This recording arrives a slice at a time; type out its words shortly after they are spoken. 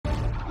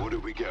What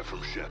did we get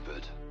from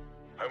Shepard?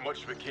 How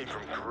much we came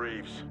from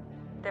Graves?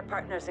 They're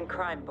partners in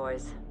crime,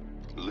 boys.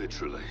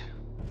 Literally.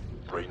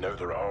 Right now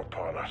they're our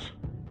partners.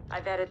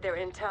 I vetted their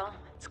intel.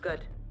 It's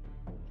good.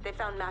 They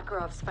found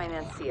Makarov's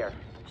financier.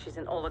 She's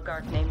an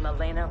oligarch named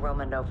Milena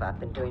Romanova.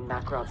 Been doing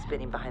Makarov's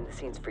bidding behind the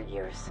scenes for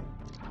years.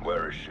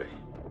 Where is she?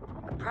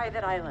 A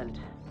private island.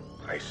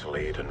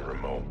 Isolated and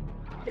remote.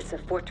 It's a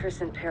fortress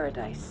in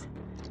paradise.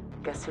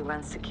 Guess who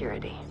runs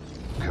security?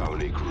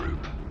 Coney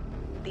Group.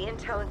 The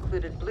intel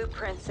included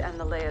blueprints and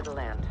the lay of the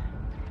land.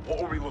 What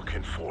are we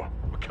looking for?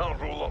 We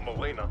can't roll up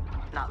Milena.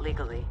 Not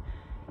legally,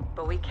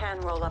 but we can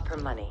roll up her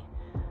money.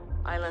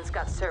 Island's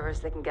got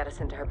servers that can get us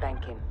into her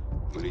banking.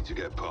 We need to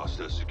get past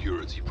her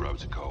security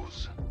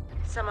protocols.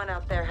 Someone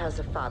out there has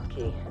a fob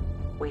key.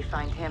 We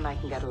find him, I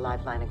can get a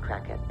live line and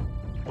crack it.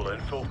 We'll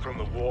infill from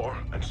the water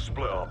and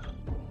split up.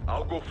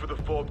 I'll go for the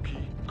fob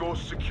key.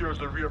 Ghost secures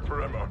the rear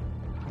perimeter.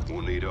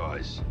 We'll need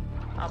eyes.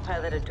 I'll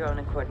pilot a drone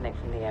and coordinate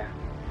from the air.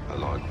 I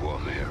like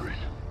what I'm hearing.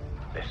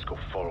 Let's go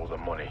follow the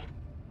money.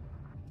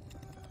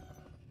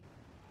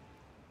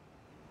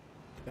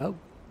 Go.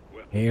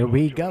 Here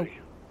we go.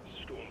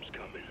 Storm's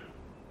coming.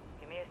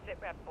 Give me a sit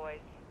rep, boys.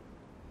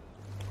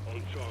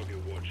 On target,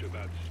 watch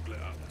about to split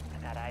up.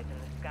 I got eyes in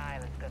the sky.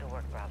 Let's go to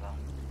work, Bravo.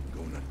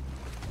 Go on then.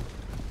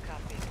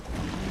 Copy.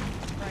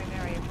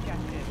 Primary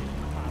objective is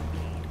the fob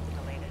key.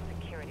 Elena's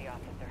security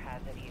officer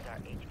has it. He's our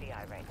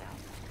HBI right now.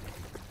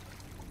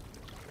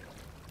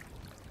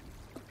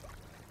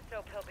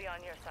 Soap, he'll be on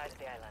your side of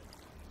the island.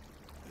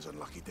 It's an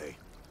unlucky day.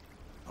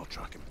 I'll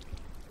track him.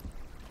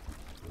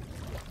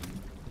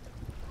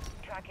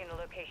 Tracking the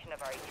location of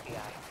our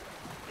HBI.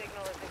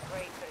 Signal isn't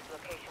great, but his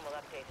location will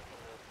update as he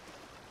moves.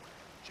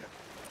 Check.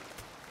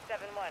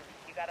 7-1,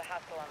 you got a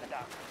hostile on the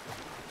dock.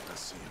 I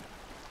see him.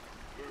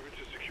 Moving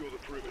to secure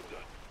the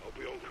perimeter. I'll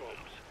be on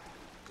comms.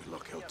 Good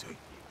luck, LT.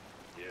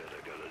 Yeah,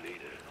 they're gonna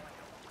need it.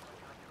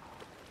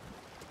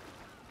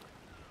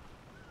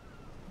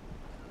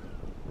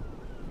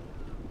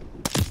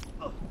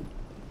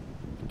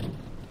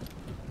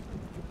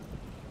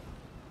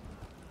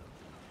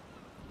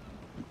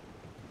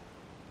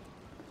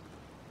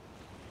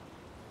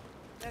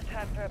 No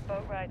time for a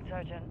boat ride,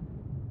 Sergeant.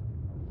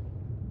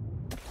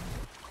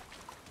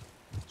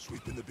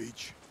 Sweeping the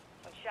beach.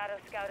 When Shadow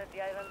scouted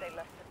the island, they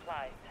left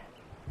supplies.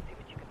 See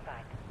what you can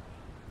find.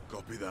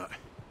 Copy that.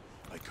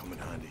 I come in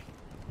handy.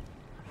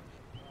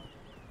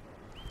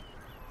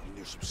 I'm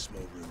near some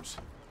small rooms.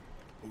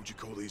 What would you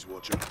call these,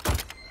 Watcher?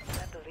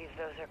 I believe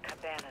those are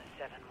cabanas,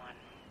 7-1.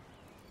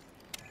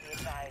 Be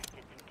advised,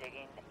 did some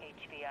digging.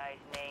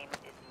 HBI's name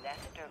is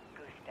Nestor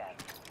Gustav.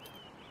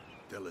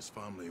 Della's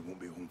family won't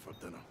be home for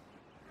dinner.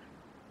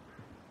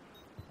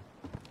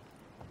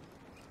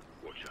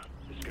 Watcher,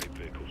 escape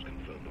vehicles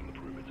confirmed on the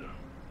perimeter.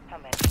 How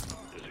many?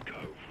 There's a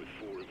cove with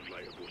 4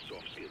 inflatable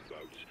soft-skin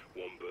boats,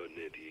 1 bird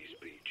near the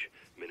east beach.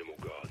 Minimal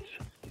guards.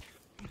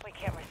 We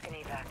can't risk an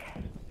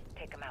evac.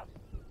 Take them out.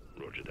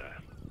 Roger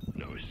that.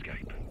 No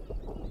escape.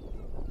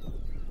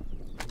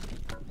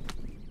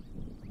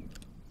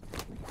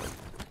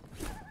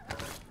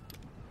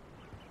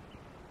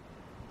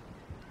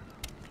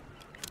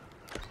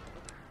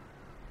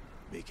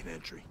 Make an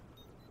entry.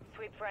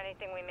 Sweep for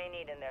anything we may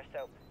need in there,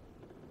 Soap.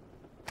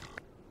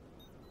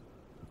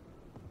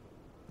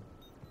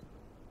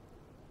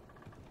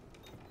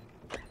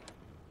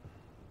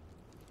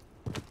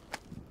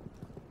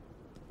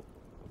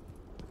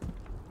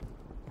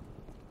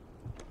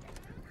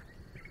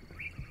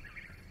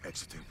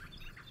 Exiting.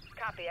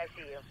 Copy, I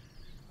see you.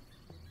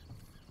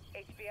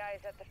 HBI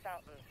is at the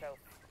fountain, Soap.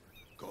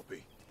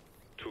 Copy.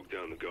 Took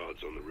down the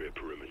guards on the rear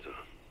perimeter.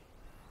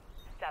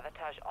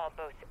 Sabotage all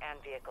boats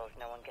and vehicles.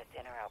 No one gets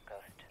in or out,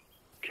 Ghost.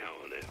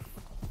 Count on it.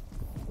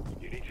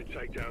 You need to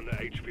take down the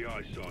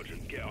HBI,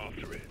 Sergeant. Get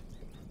after it.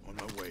 On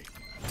my way.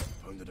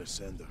 Found an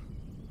ascender.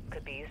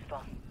 Could be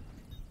useful.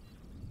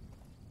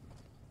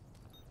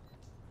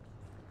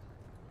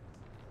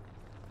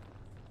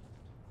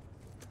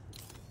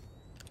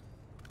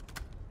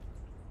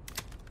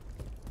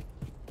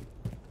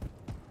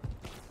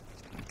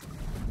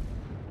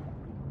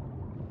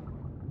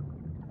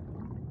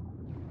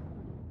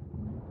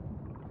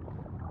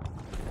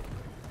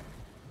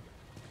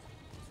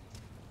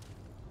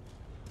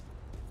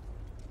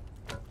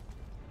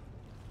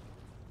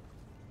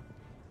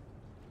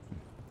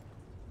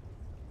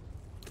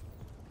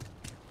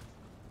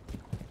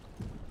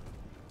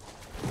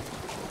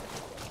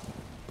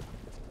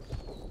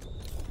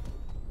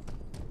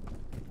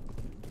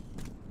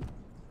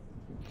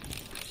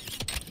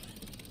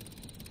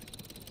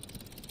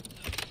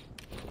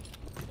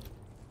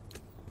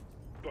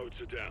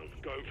 Boats are down.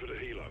 Going for the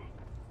helo.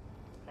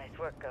 Nice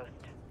work, Ghost.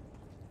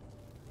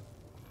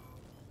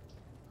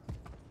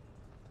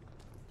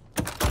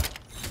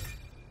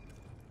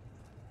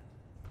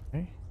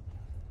 Okay.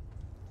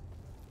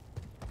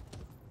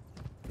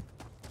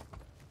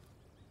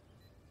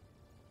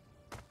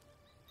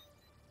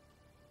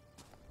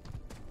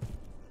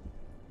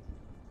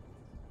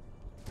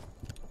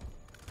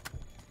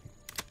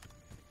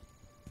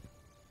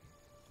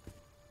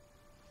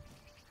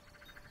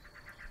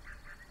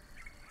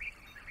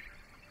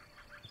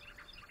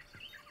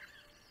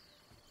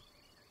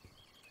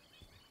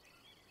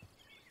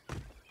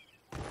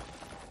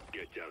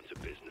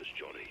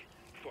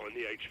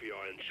 Find the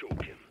HVI and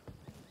chalk him.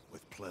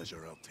 With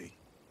pleasure, LT.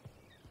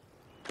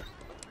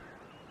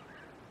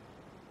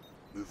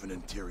 Moving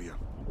interior.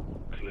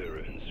 Clear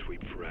it and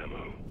sweep for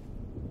ammo.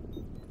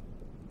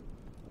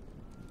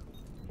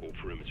 All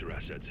perimeter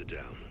assets are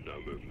down. No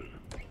movement.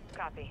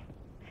 Copy.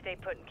 Stay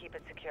put and keep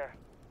it secure.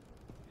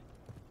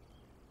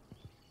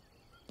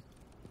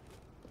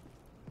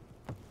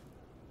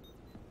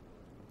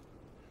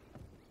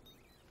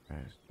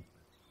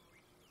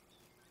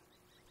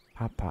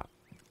 Pop, pop.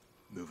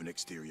 Moving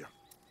exterior.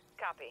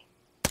 Copy.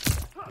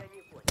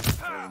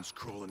 Planes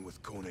crawling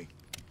with Coney.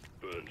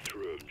 Burn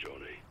through him,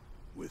 Johnny.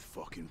 With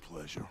fucking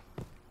pleasure.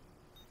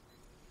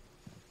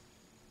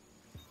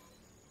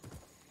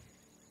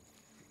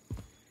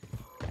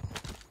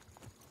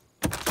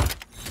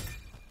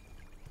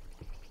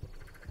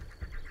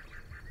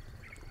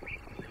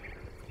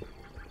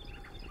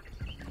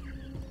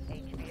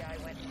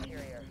 HBI went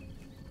interior.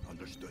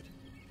 Understood.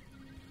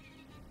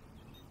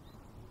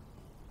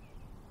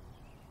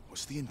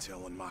 What's the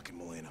intel on Mac and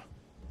Milena?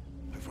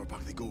 How far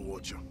back they go,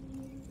 Watcher?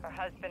 Her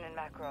husband and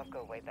Makarov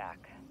go way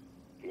back.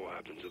 What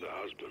happened to the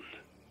husband?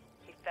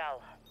 He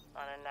fell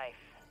on a knife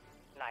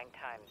 9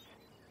 times.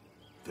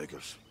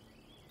 Figures.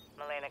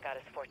 Milena got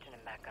his fortune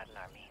and Mac got an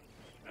army.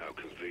 How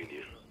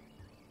convenient.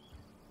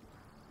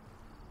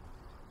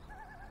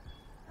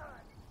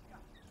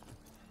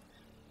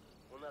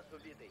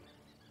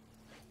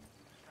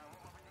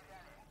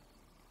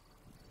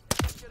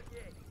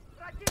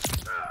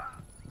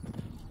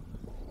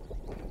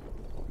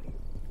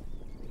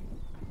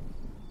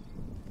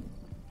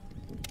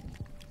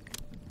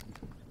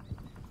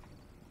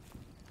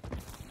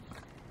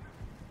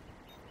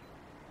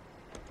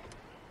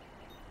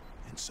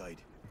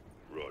 Inside.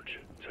 Rog,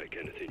 take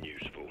anything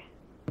useful.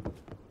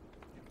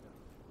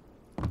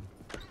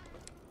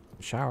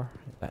 Shower.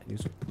 Is that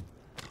useful?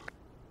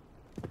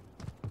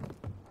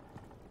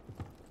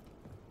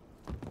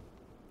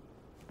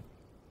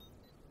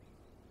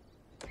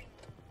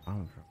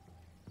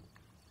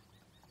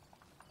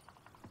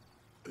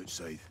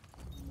 Outside.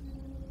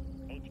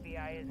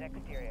 HBI is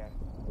exterior.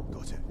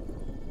 Got it.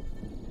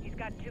 He's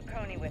got 2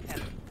 Coney with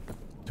him.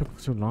 Took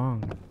too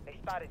long. They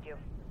spotted you.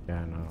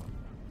 Yeah, I know.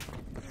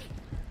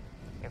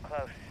 You're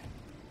close.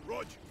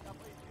 Rog!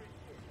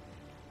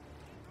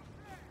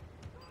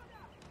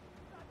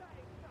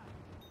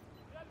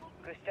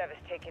 Gustav is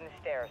taking the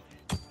stairs.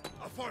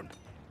 Affirm!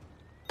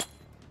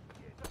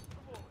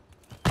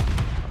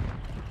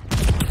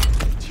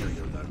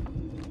 Interior now.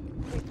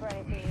 Wait for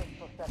anything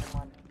useful,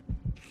 7-1.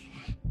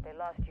 They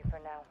lost you for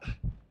now.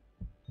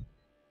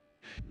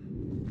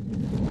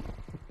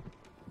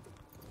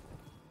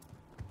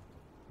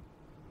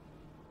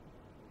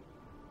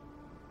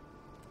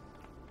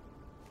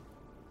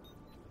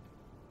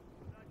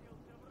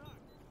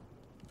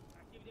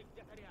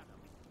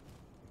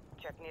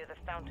 Check near the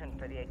fountain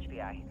for the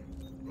HBI.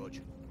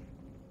 Roger.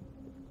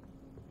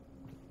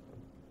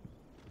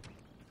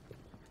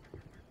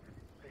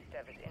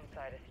 Gustav is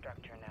inside a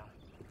structure now.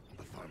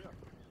 Affirm.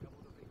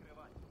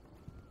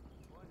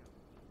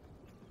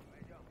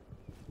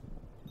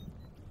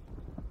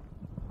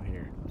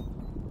 Here.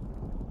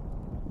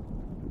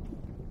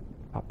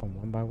 Pop them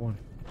one by one.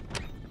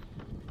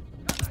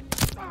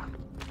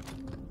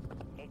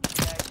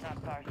 HBI's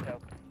not far,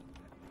 Soap.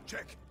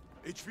 Check.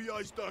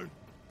 HVI's down.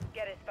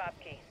 Get his fob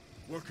key.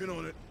 Working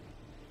on it.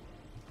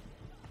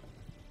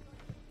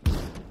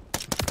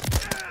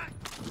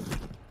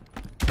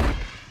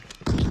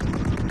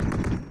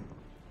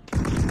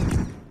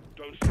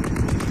 Don't sleep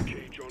on the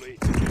key, Johnny.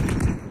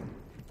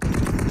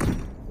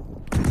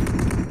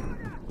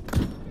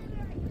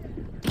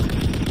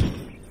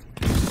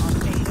 On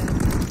station,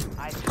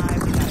 eyes high,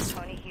 we got a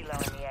Tony Hilo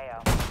in the AO.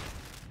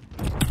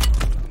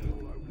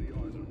 All over the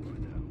island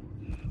right now.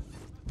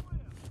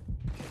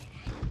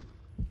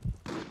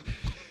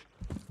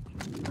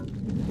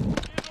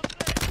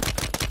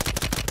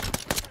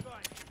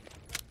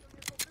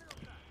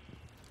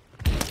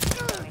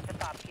 Leave the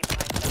fob key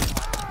behind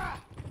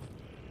 7-1.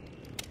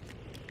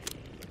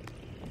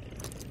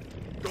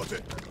 Got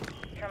it.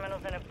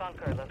 Terminal's in a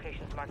bunker.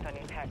 Locations marked on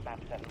your tag map,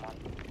 7-1.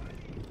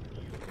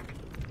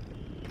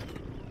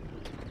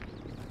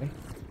 Okay.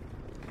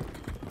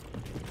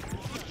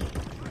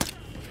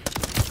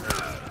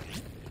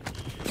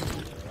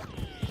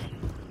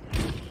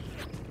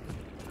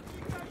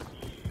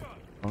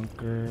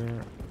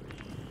 Bunker.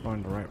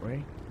 Going the right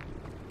way.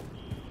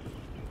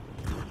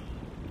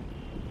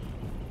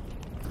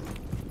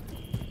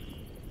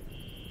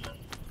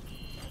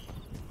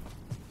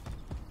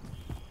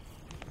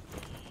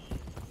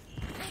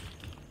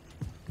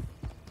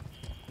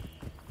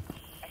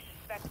 I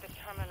suspect the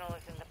terminal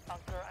is in the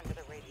bunker under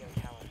the radio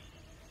tower.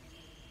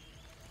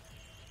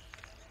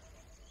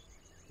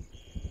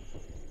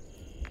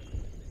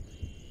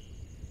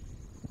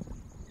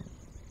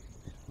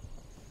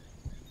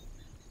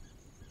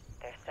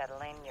 They're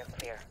settling. You're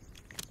clear.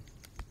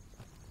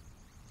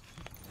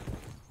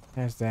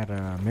 Has that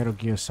Metal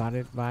Gear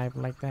Solid vibe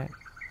like that?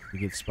 You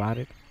get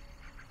spotted.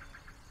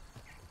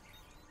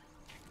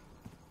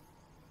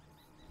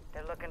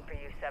 They're looking for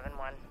you,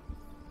 7-1.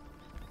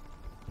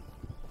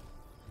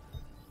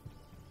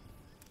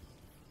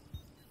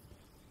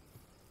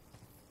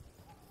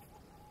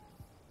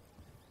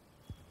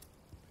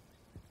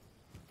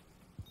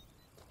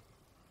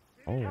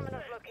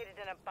 Terminal's located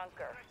in a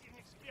bunker.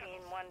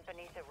 Seen one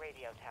beneath a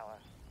radio tower.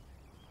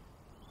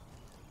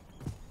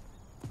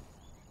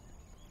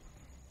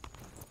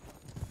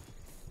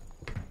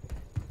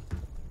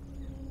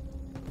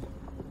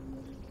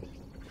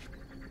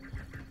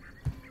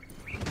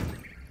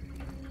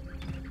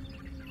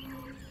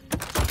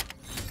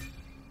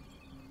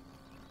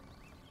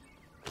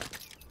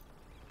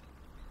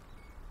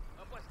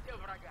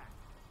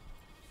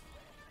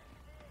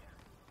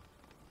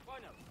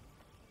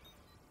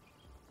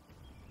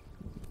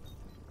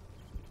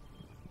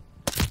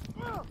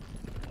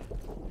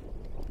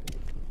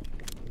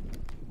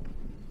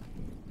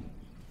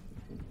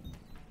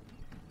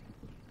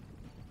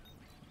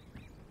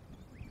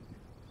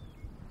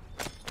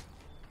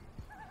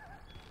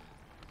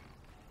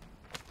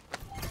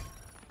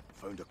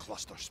 Found a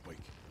cluster spike.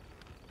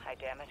 High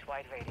damage,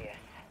 wide radius.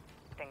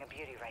 Thing of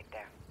beauty right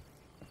there.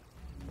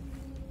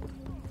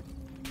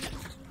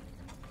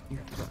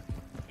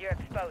 You're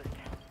exposed.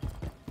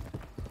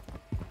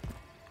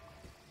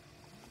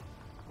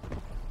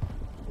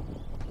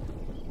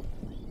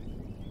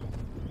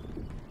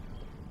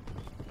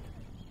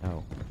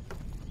 No.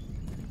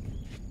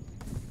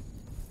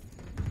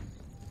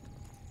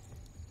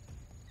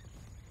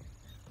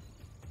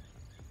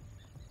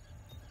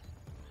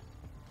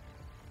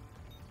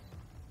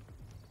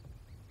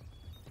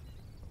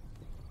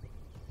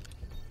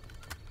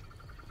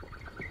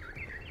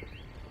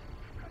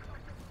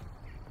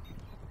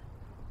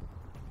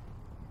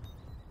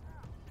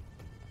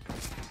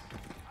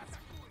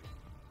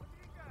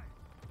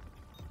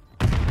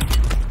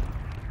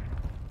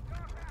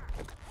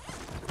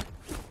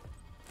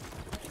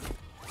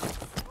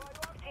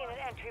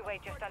 Entryway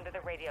just under the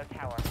radio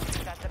tower.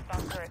 That's a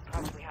bunker. It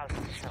probably houses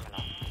the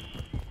terminal.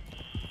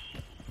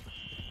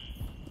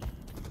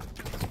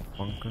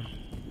 Bunker.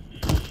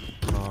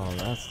 Oh,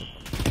 that's the.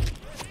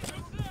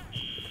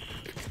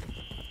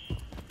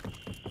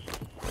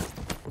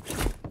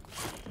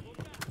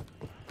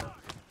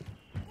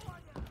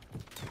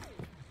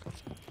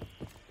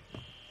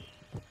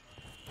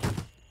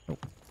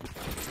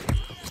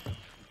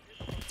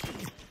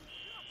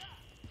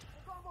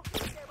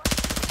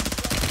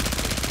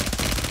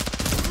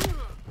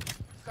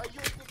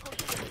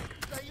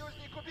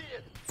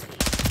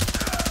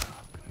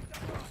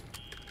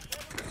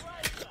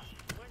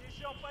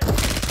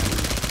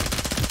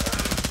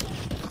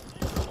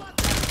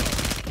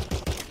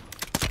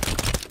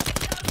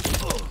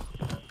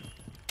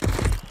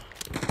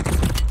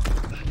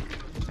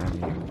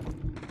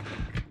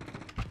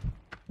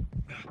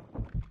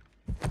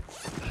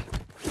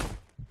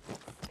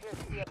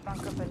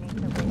 Bunker beneath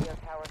the radio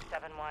tower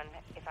 7-1.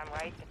 If I'm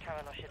right, the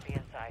terminal should be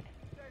inside.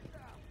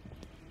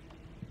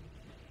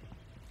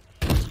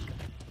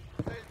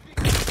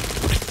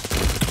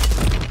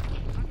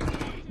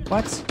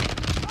 What?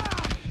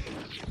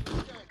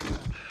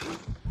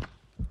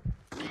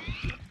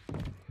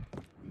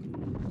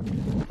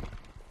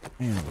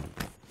 Man.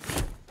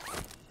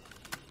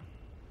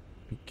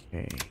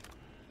 Okay.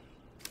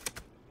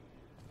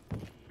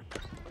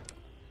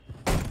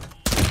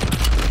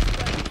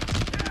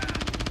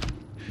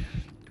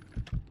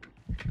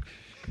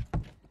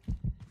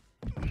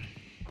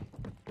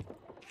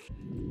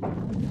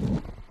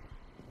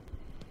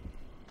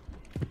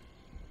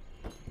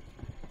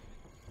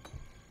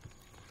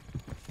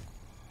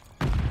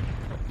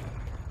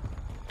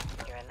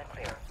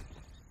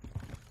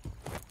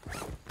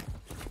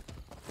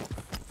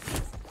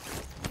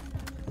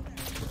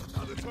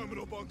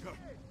 Terminal bunker.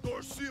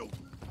 Door sealed.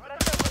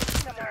 Let's go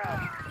move somewhere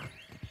else.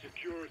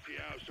 Security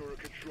house or a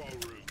control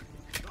room.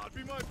 That'd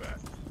be my bet.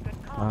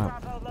 Good call,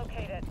 Bravo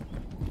located.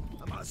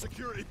 I'm at a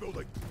security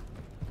building.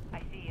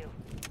 I see you.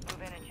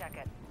 Move in and check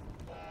it.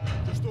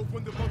 Just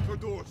open the bunker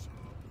doors.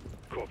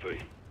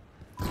 Copy.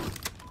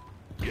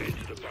 Get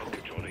into the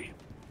bunker, Johnny.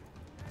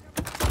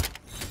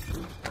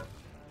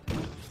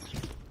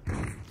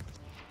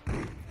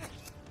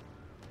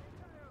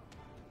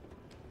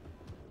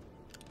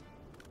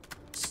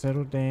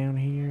 Settle down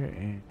here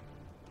and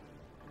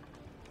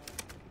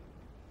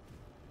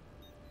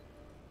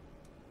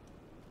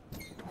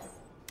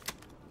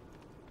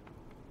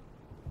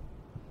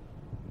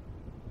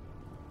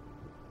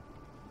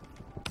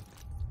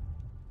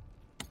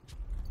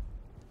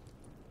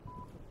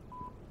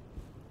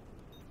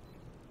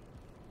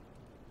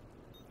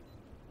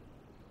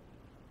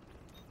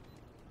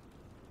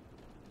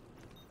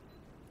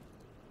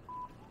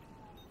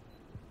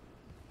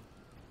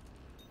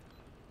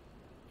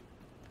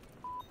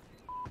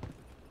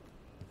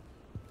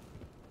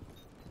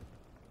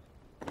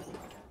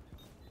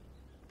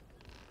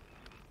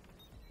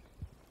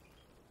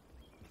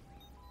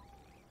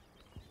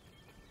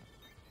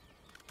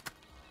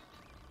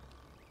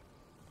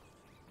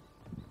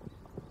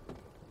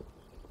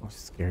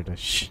scared of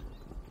shit.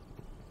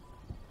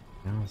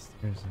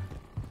 Downstairs.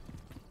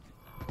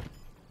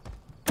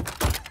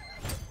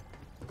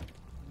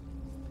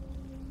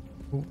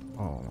 Ooh,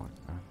 oh my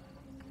god.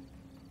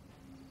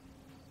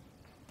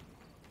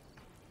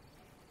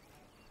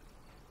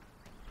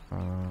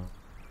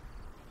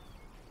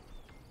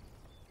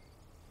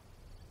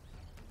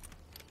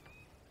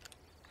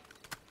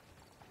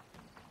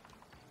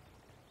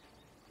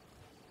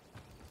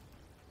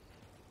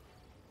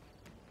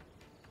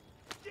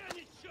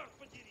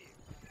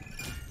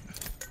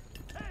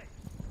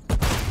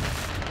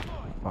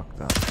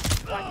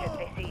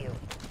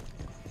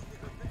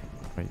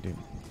 dude.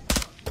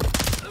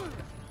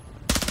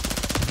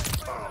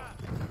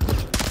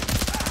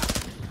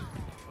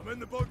 I'm in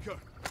the bunker.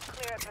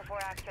 Clear it before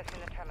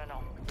accessing the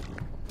terminal.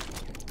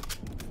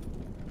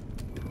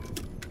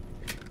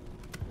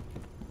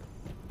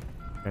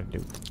 Gotta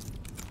do.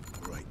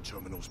 Right,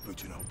 terminal's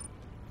booting up.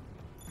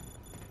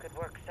 Good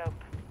work, Soap.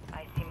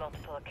 I see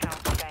multiple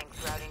accounts, banks,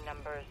 routing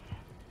numbers.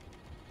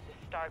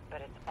 The start,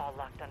 but it's all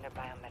locked under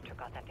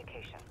biometric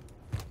authentication.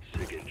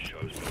 SIGINT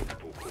shows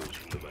multiple calls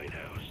from the main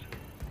house.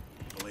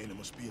 Elena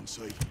must be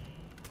inside.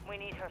 We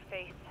need her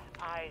face,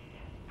 eyes,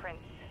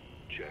 prints.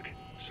 Check.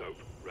 Soap,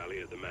 rally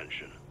at the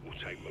mansion. We'll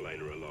take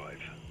Milena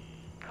alive.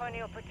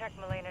 Coney will protect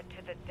Milena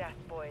to the death,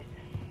 boys.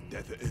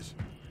 Death it is.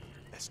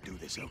 Let's do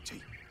this, LT.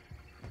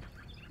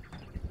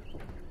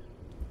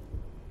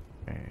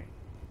 Okay.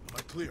 Am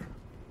I clear?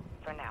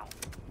 For now.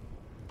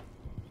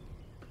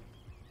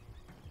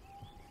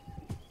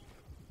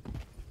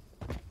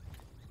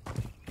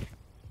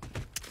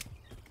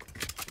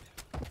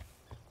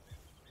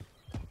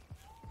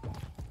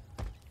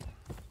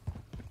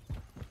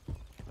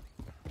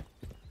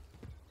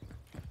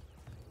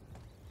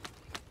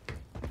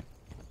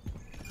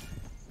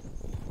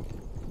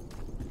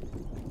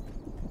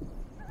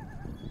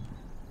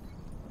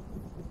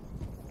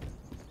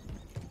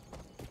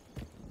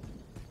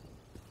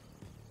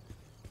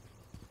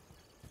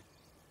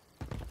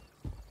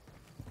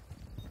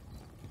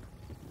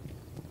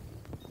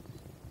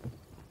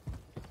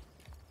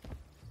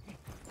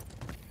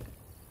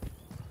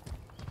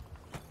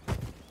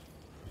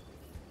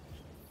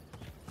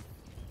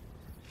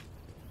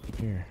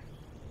 Here.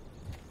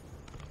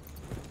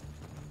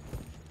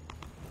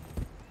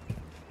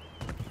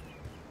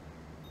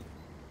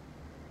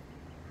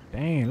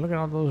 Dang, look at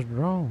all those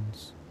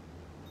drones.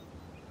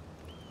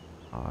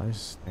 Oh,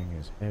 this thing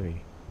is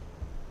heavy.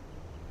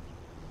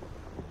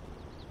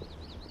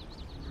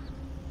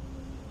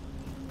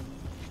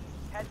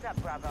 Heads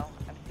up, Bravo.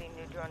 I'm seeing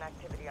new drone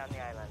activity on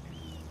the island.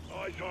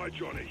 Eyes high,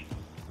 Johnny.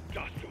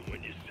 Dust them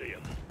when you see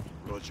them.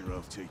 Roger,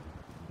 LT.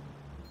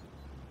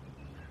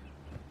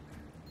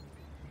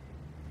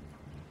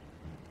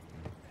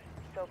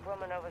 So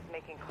Romanova's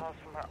making calls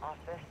from her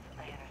office.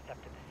 I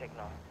intercepted the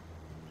signal.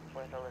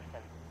 Worth a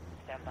listen.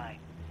 Stand by.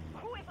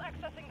 Who is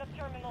accessing the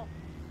terminal?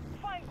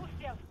 Find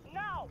Gustav,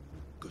 now!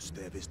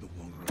 Gustav is no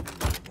longer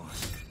a real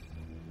boss.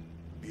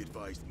 Be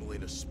advised,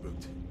 Milena's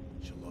spooked.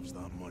 She loves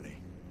that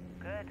money.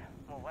 Good.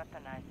 We'll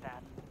weaponize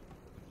that.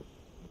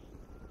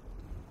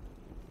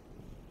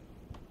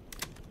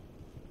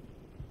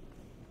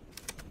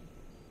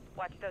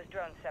 Watch those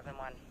drones,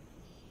 7-1.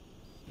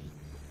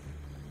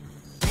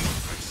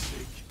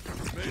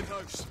 Main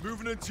house,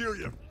 moving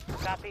interior.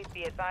 Copy.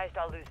 Be advised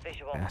I'll lose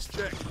visual.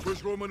 Check,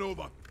 where's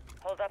Romanova?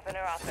 Hold up in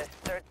her office.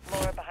 3rd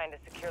floor behind a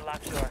secure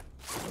locked door.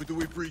 How do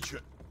we breach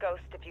it?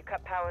 Ghost, if you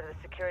cut power to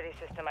the security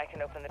system, I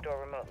can open the door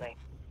remotely.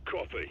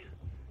 Copy.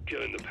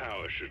 Killing the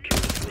power should kill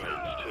the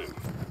drones, too.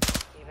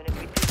 Even if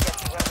we do get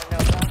to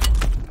Romanova,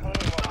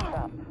 Coney won't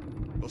stop.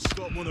 I'll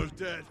stop when they're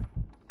dead.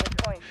 Good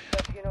point.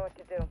 Hope you know what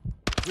to do.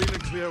 Clean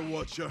and clear,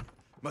 Watcher.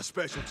 My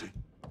specialty.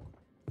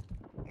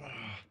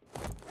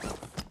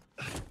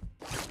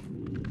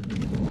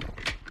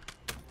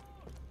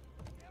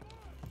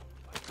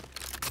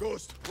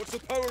 Ghost, what's the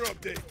power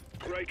update?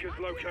 Breaker's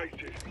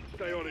located.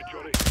 Stay on it,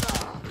 Johnny.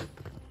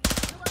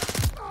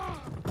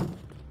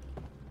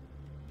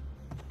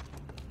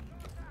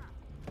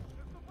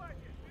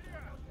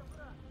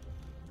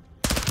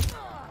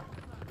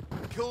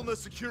 Killing the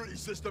security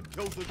system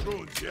kills the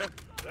drones, yeah?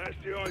 That's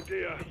the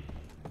idea.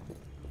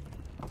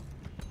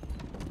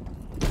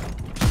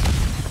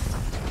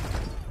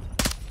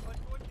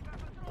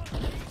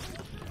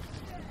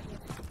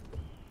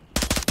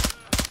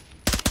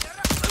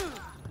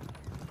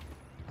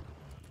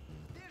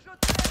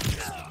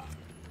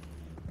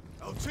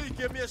 LT,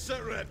 give me a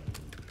sit rep.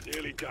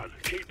 Nearly done.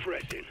 Keep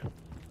pressing.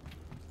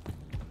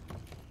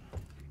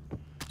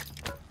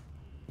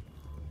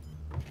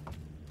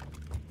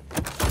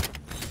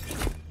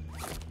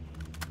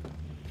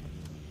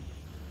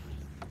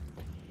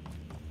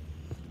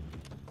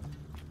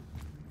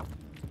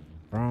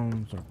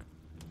 Drones are.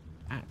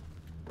 Ah.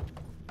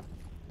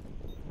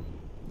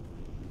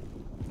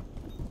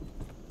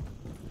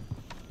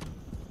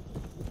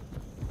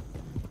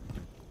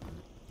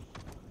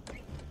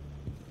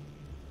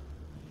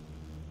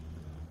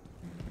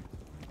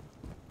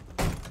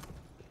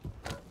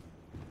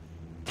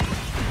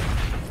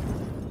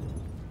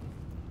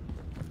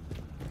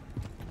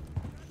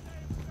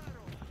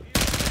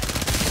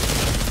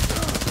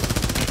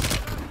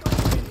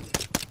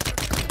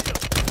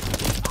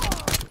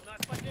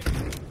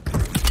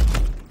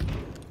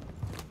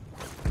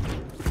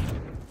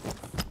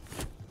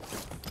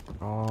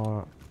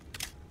 Oh.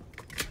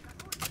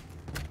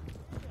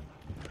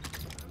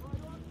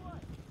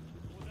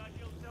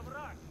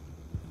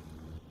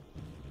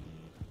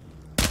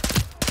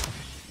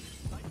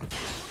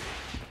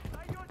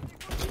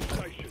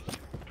 Stations.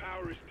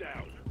 Power is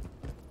down.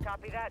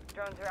 Copy that.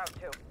 Drones are out,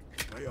 too.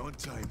 Right on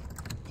time.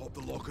 Pop the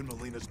lock on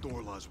Milena's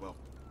door, Laswell.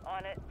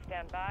 On it.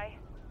 Stand by.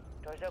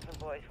 Doors open,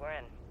 boys. We're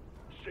in.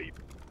 see.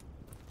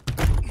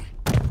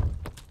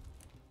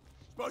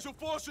 Special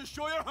Forces,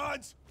 show your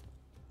hands!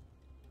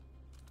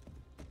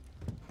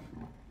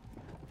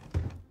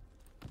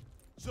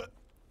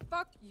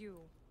 Fuck you.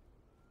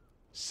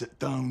 Sit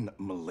down,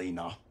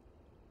 Melina.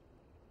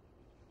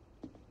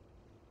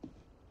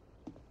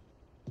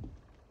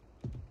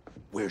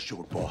 Where's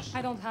your boss?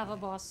 I don't have a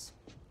boss.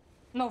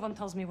 No one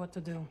tells me what to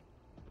do.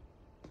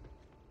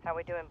 How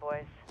we doing,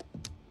 boys?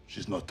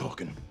 She's not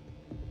talking.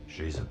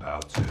 She's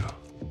about to.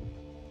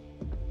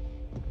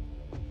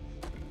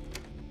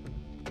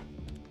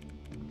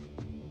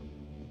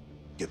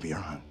 Give me your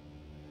hand.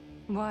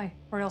 Why?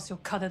 Or else you'll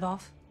cut it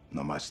off?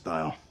 Not my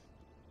style.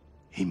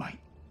 He might.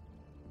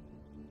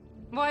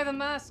 Why the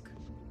mask?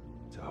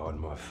 To hide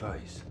my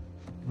face.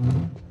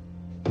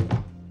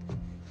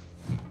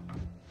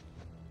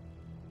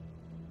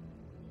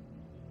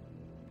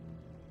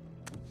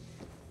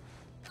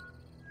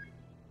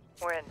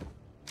 We're in.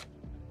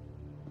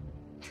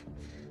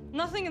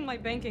 Nothing in my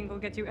banking will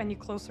get you any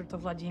closer to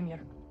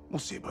Vladimir. We'll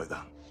see about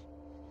that.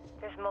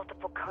 There's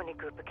multiple Kony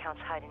Group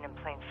accounts hiding in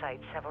plain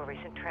sight. Several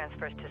recent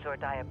transfers to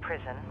Zordaya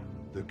prison.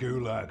 The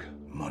Gulag.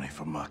 Money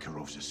for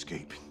Makarov's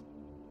escape.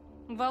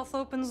 Wealth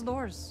opens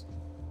doors.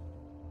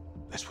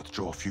 Let's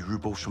withdraw a few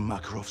rubles from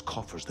Makarov's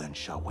coffers then,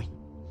 shall we?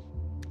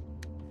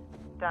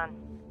 Done.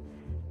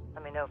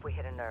 Let me know if we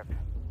hit a nerve.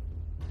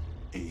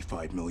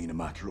 85 million of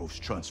Makarov's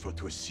transferred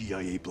to a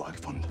CIA black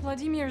fund.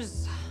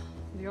 Vladimir's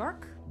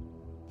York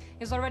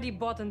is already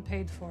bought and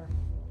paid for.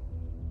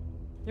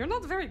 You're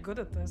not very good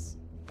at this.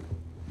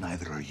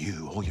 Neither are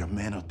you. All your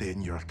men are dead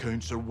and your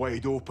accounts are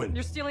wide open.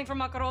 You're stealing from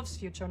Makarov's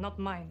future, not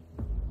mine.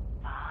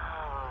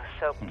 Oh,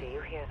 Soap, do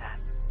you hear that?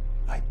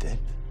 I did.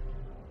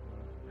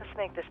 Let's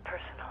make this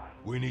personal.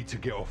 We need to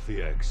get off the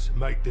eggs.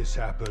 Make this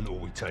happen or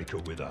we take her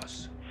with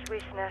us.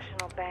 Swiss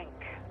National Bank.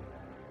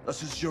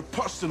 This is your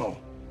personal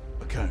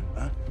account,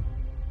 huh?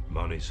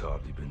 Money's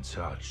hardly been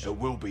touched. It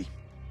will be.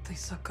 Ты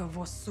за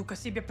кого, сука,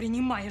 себе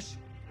принимаешь?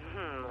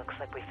 Looks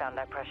like we found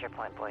that pressure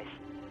point, boys.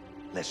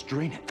 Let's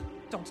drain it.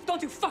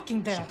 Don't you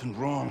fucking dare! Something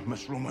wrong,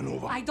 Miss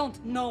Romanova. I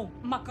don't know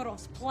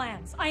Makarov's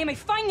plans. I am a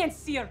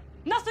financier,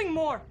 nothing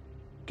more!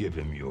 Give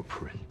him your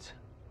print.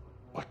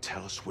 Or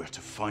tell us where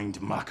to find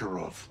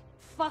Makarov.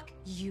 Fuck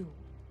you.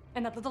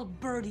 And that little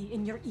birdie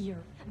in your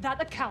ear.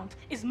 That account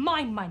is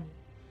my money.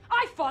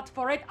 I fought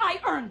for it,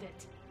 I earned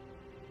it.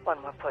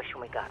 One more push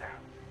and we got her.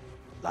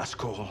 Last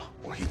call,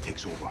 or he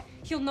takes over.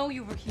 He'll know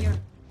you were here.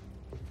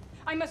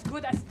 I'm as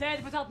good as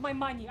dead without my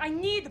money. I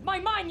need my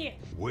money!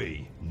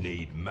 We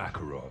need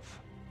Makarov.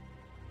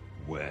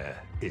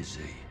 Where is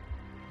he?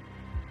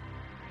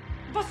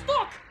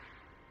 Vostok!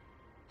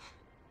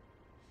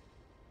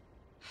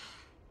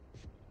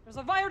 There's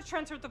a wire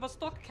transfer to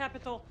Vostok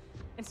capital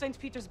in St.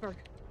 Petersburg.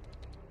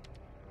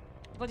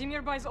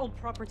 Vladimir buys old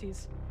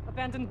properties,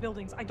 abandoned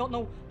buildings. I don't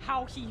know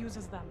how he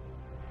uses them.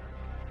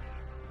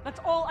 That's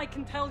all I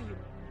can tell you.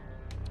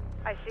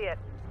 I see it.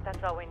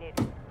 That's all we need.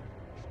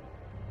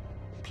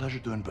 Pleasure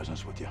doing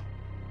business with you.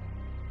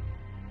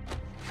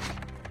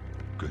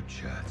 Good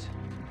chat.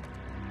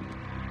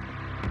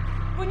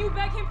 When you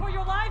beg him for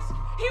your lives,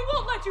 he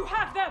won't let you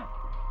have them!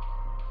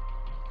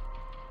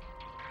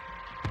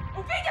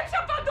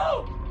 Увидимся в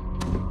аду!